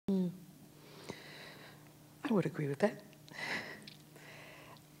I would agree with that.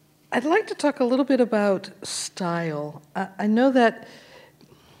 I'd like to talk a little bit about style. I know that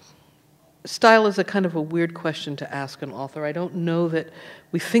style is a kind of a weird question to ask an author. I don't know that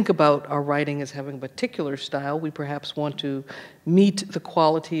we think about our writing as having a particular style. We perhaps want to meet the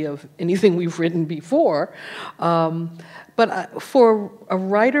quality of anything we've written before. But for a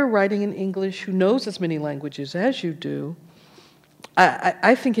writer writing in English who knows as many languages as you do,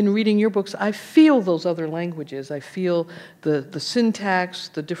 I think in reading your books, I feel those other languages. I feel the syntax,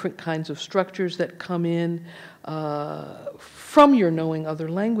 the different kinds of structures that come in from your knowing other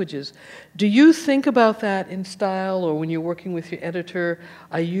languages. Do you think about that in style, or when you're working with your editor,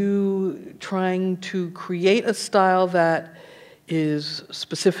 are you trying to create a style that is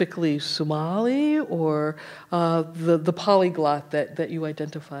specifically Somali, or the polyglot that you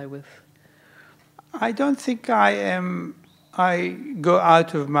identify with? I don't think I go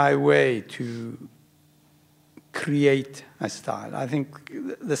out of my way to create a style. I think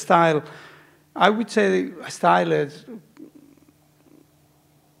the style, I would say a style is,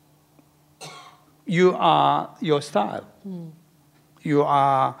 you are your style. You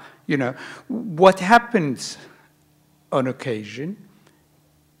are, you know, what happens on occasion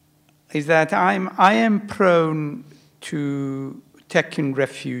is that I am prone to taking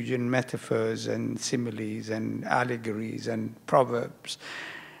refuge in metaphors and similes and allegories and proverbs.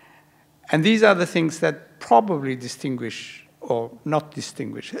 And these are the things that probably distinguish, or not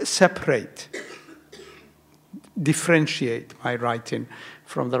distinguish, separate, differentiate my writing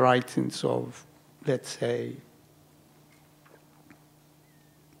from the writings of, let's say,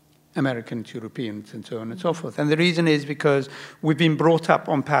 Americans, Europeans, and so on and so forth. And the reason is because we've been brought up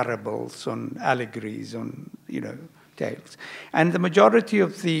on parables, on allegories, on, you know, tales. And the majority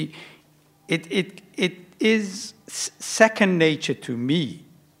of it is second nature to me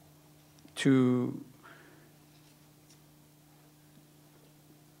to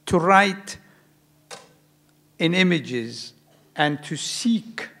write in images and to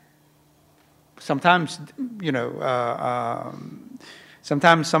seek, sometimes, you know,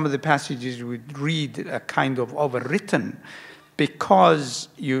 sometimes some of the passages would read a kind of overwritten because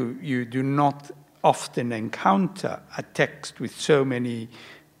you do not often encounter a text with so many,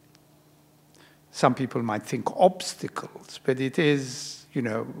 some people might think obstacles, but it is, you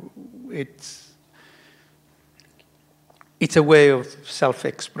know, it's a way of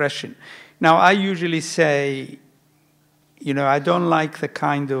self-expression. Now, I usually say, you know, I don't like the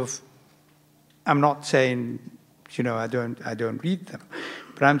kind of, I'm not saying, you know, I don't read them,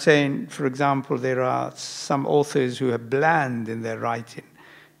 but I'm saying, for example, there are some authors who are bland in their writing,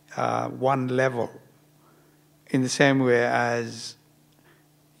 one level, in the same way as,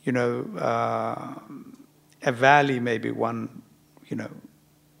 you know, a valley may be one, you know,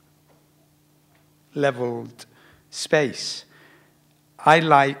 leveled space. I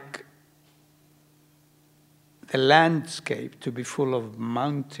like the landscape to be full of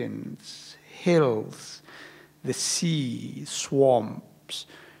mountains, hills, the sea, swamps,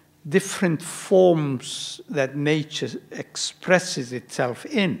 different forms that nature expresses itself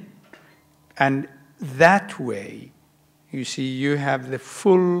in. And that way, you see, you have the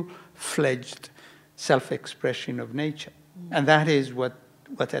full-fledged self-expression of nature. And that is what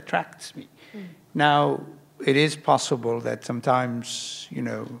attracts me. Now, it is possible that sometimes, you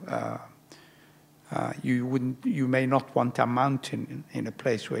know, you may not want a mountain in a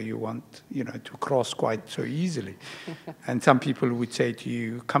place where you want, you know, to cross quite so easily. And some people would say to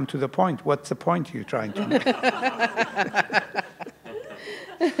you, come to the point. What's the point you're trying to make?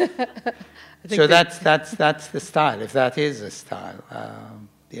 So that's the style, if that is a style.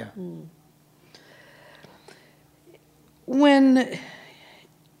 Yeah. When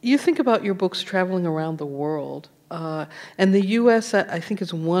you think about your books traveling around the world, and the U.S., I think,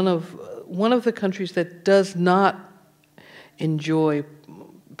 is one of the countries that does not enjoy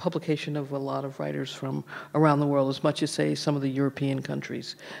publication of a lot of writers from around the world as much as, say, some of the European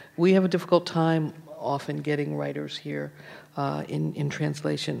countries. We have a difficult time often getting writers here in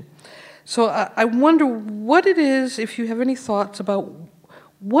translation. So I wonder what it is, if you have any thoughts about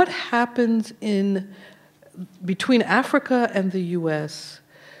what happens between Africa and the U.S.,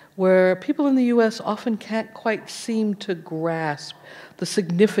 where people in the U.S. often can't quite seem to grasp the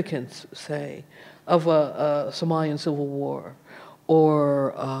significance, say, of a Somalian civil war,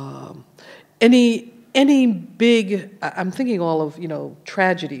 or any big, I'm thinking all of, you know,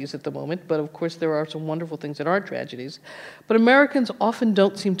 tragedies at the moment, but of course there are some wonderful things that aren't tragedies, but Americans often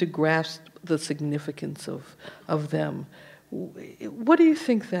don't seem to grasp the significance of them. What do you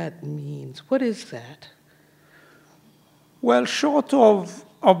think that means? What is that? Well, short of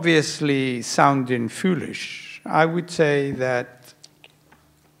obviously sounding foolish, I would say that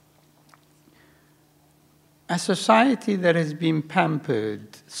a society that has been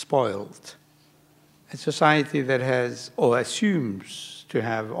pampered, spoiled, a society that has or assumes to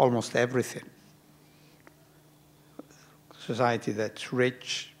have almost everything, a society that's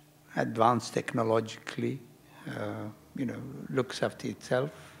rich, advanced technologically, looks after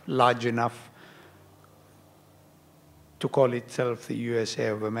itself, large enough to call itself the USA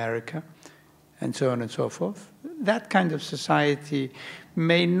of America, and so on and so forth. That kind of society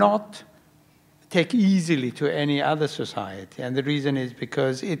may not take easily to any other society. And the reason is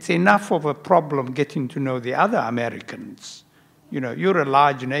because it's enough of a problem getting to know the other Americans. You're a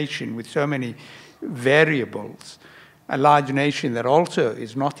large nation with so many variables, a large nation that also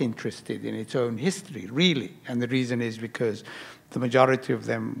is not interested in its own history, really. And the reason is because the majority of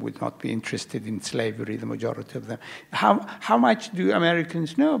them would not be interested in slavery, the majority of them. How much do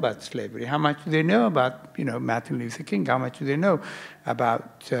Americans know about slavery? How much do they know about, Martin Luther King? How much do they know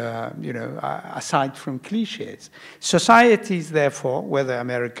about, aside from cliches? Societies, therefore, whether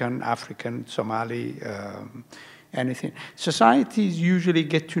American, African, Somali, anything, societies usually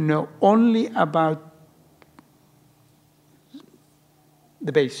get to know only about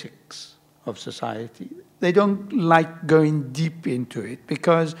the basics of society. They don't like going deep into it,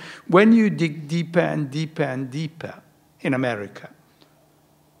 because when you dig deeper and deeper and deeper in America,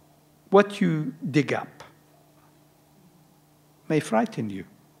 what you dig up may frighten you.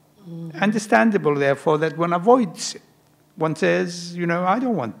 Mm-hmm. Understandable, therefore, that one avoids it. One says, I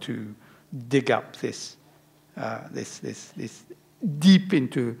don't want to dig up this deep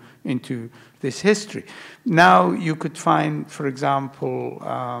into this history. Now you could find, for example,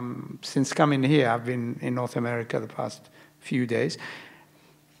 since coming here, I've been in North America the past few days,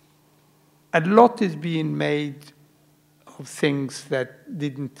 a lot is being made of things that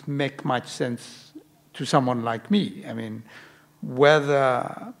didn't make much sense to someone like me. I mean,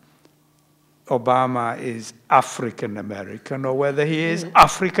 whether Obama is African American or whether he is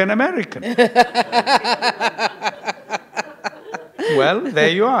African American. Well, there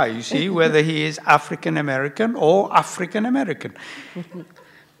you are. You see, whether he is African American or African American.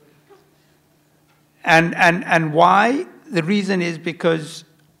 And why? The reason is because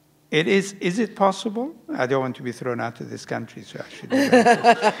is it possible? I don't want to be thrown out of this country, so I should.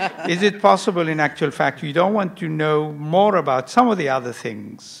 Is it possible, in actual fact, you don't want to know more about some of the other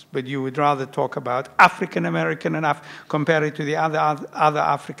things, but you would rather talk about African American and compare it to the other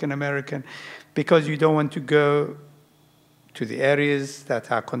African American, because you don't want to go to the areas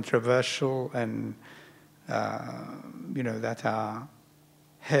that are controversial and that are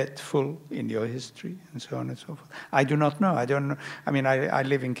hurtful in your history, and so on and so forth. I do not know. I don't know. I mean, I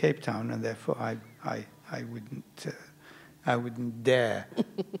live in Cape Town, and therefore I wouldn't dare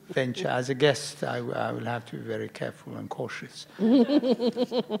venture. As a guest, I will have to be very careful and cautious.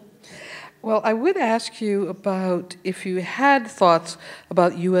 Well, I would ask you about if you had thoughts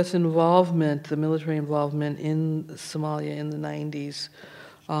about U.S. involvement, the military involvement in Somalia in the 90s.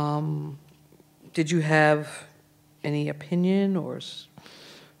 Did you have any opinion or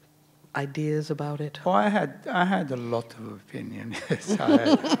ideas about it? Oh, I had a lot of opinion. Yes,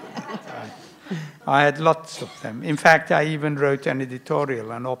 I had lots of them. In fact, I even wrote an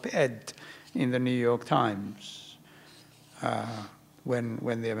editorial, an op-ed in the New York Times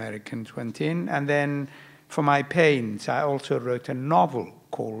when the Americans went in. And then for my pains, I also wrote a novel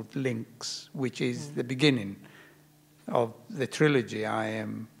called Links, which is the beginning of the trilogy I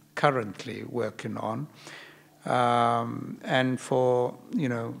am currently working on. And for,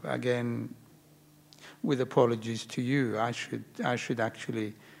 again, with apologies to you, I should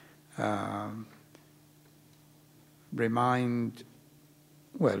actually remind,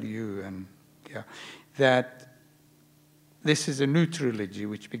 well, you and, that this is a new trilogy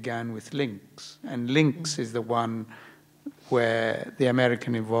which began with Links. And Links is the one where the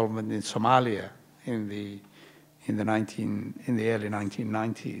American involvement in Somalia in the early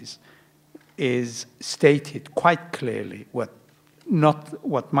 1990s is stated quite clearly, not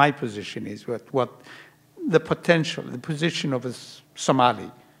what my position is, what the potential, the position of a Somali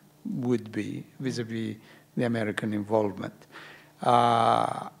would be vis-a-vis the American involvement.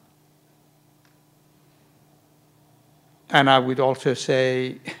 And I would also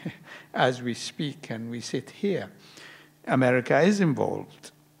say, as we speak and we sit here, America is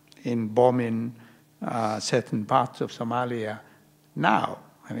involved in bombing certain parts of Somalia now.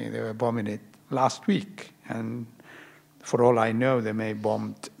 I mean, they were bombing it last week, and for all I know, they may have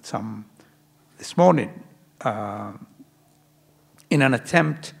bombed some this morning in an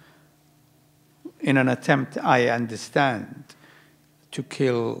attempt, I understand, to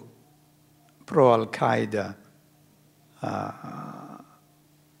kill pro-Al-Qaeda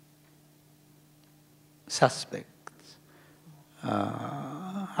suspects.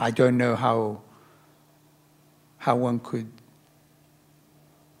 I don't know how one could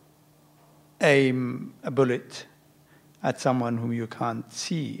aim a bullet at someone whom you can't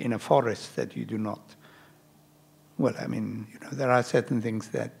see in a forest that you do not. Well, I mean, you know, there are certain things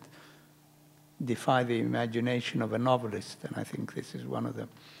that defy the imagination of a novelist, and I think this is one of them.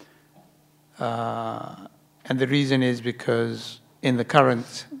 And the reason is because in the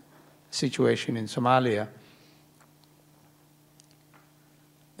current situation in Somalia,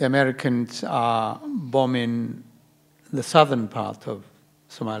 the Americans are bombing the southern part of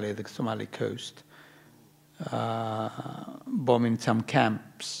Somalia, the Somali coast, bombing some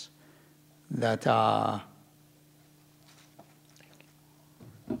camps that are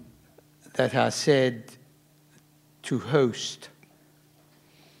said to host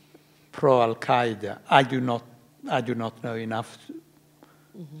pro-Al-Qaeda. I do not know enough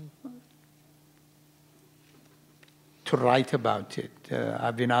to write about it.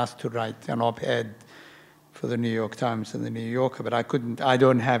 I've been asked to write an op-ed for the New York Times and the New Yorker, but I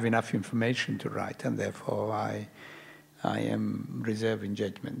don't have enough information to write, and therefore I am reserving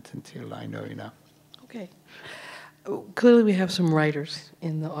judgment until I know enough. Okay. Clearly we have some writers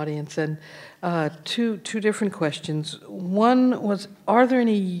in the audience, and two different questions. One was, are there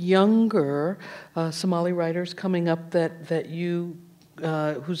any younger Somali writers coming up that you,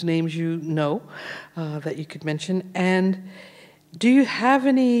 whose names you know, that you could mention? And do you have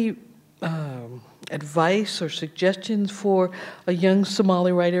any advice or suggestions for a young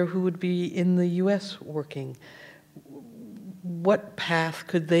Somali writer who would be in the U.S. working? What path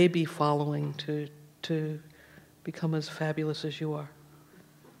could they be following to become as fabulous as you are?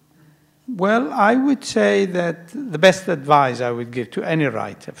 Well, I would say that the best advice I would give to any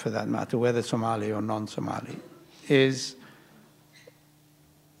writer, for that matter, whether Somali or non-Somali, is,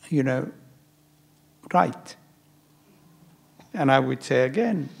 you know, write. And I would say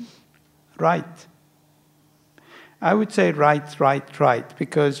again, write. I would say write,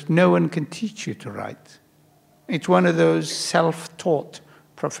 because no one can teach you to write. It's one of those self-taught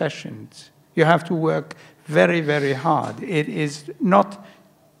professions. You have to work very, very hard. It is not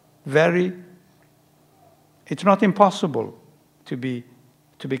it's not impossible to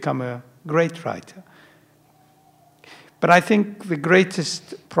become a great writer. But I think the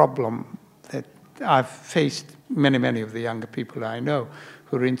greatest problem that I've faced many of the younger people I know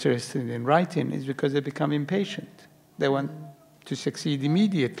who are interested in writing is because they become impatient. They want to succeed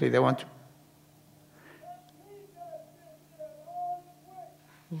immediately. They want to.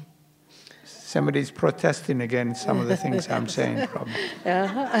 Somebody's protesting against some of the things I'm saying, probably.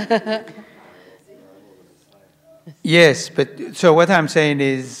 Yes, but so what I'm saying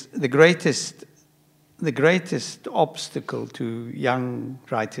is the greatest obstacle to young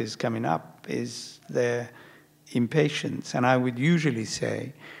writers coming up is their impatience. And I would usually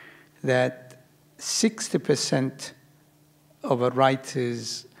say that 60% of a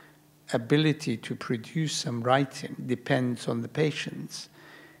writer's ability to produce some writing depends on the patience.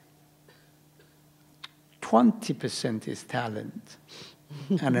 20% is talent,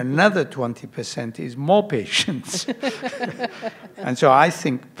 and another 20% is more patience. And so I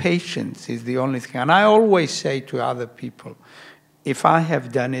think patience is the only thing. And I always say to other people, if I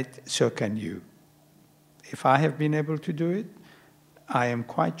have done it, so can you. If I have been able to do it, I am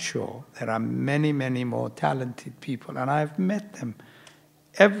quite sure there are many more talented people, and I've met them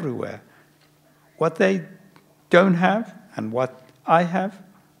everywhere. What they don't have and what I have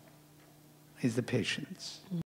is the patience.